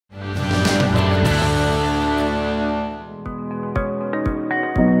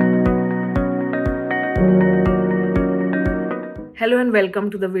Hello and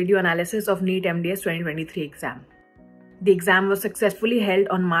welcome to the video analysis of NEET MDS 2023 exam. The exam was successfully held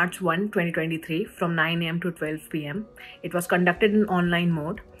on March 1, 2023 from 9 am to 12 pm. It was conducted in online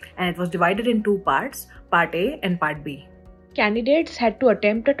mode and it was divided in two parts, Part A and Part B. Candidates had to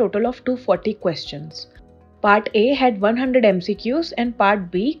attempt a total of 240 questions. Part A had 100 MCQs and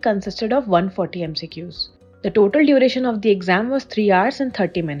Part B consisted of 140 MCQs. The total duration of the exam was 3 hours and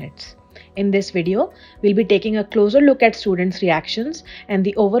 30 minutes. In this video, we'll be taking a closer look at students' reactions and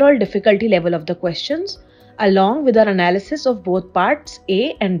the overall difficulty level of the questions, along with our analysis of both parts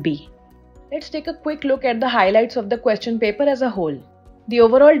A and B. Let's take a quick look at the highlights of the question paper as a whole. The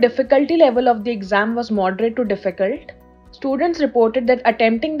overall difficulty level of the exam was moderate to difficult. Students reported that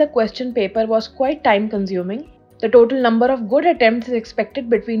attempting the question paper was quite time-consuming. The total number of good attempts is expected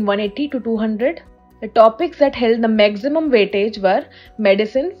between 180 to 200. The topics that held the maximum weightage were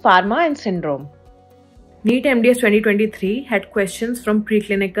medicine, pharma and syndrome. NEET MDS 2023 had questions from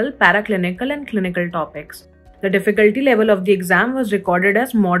preclinical, paraclinical and clinical topics. The difficulty level of the exam was recorded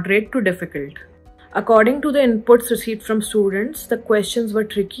as moderate to difficult. According to the inputs received from students, the questions were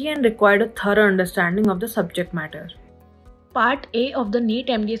tricky and required a thorough understanding of the subject matter. Part A of the NEET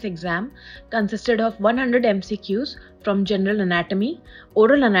MDS exam consisted of 100 MCQs from general anatomy,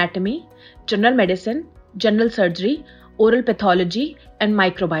 oral anatomy, general medicine, general surgery, oral pathology, and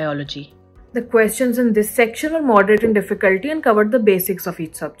microbiology. The questions in this section were moderate in difficulty and covered the basics of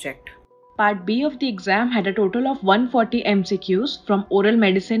each subject. Part B of the exam had a total of 140 MCQs from oral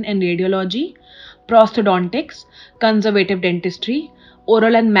medicine and radiology, prosthodontics, conservative dentistry,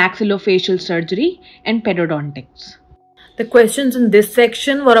 oral and maxillofacial surgery, and periodontics. The questions in this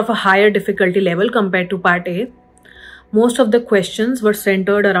section were of a higher difficulty level compared to Part A. Most of the questions were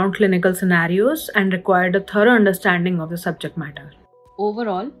centered around clinical scenarios and required a thorough understanding of the subject matter.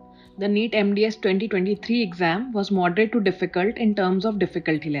 Overall, the NEET MDS 2023 exam was moderate to difficult in terms of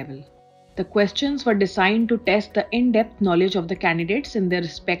difficulty level. The questions were designed to test the in-depth knowledge of the candidates in their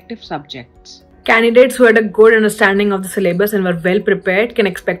respective subjects. Candidates who had a good understanding of the syllabus and were well prepared can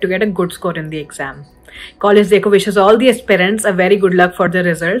expect to get a good score in the exam. CollegeDekho wishes all the aspirants a very good luck for their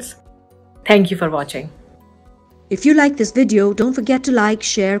results. Thank you for watching. If you like this video, don't forget to like,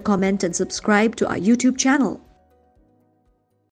 share, comment and subscribe to our YouTube channel.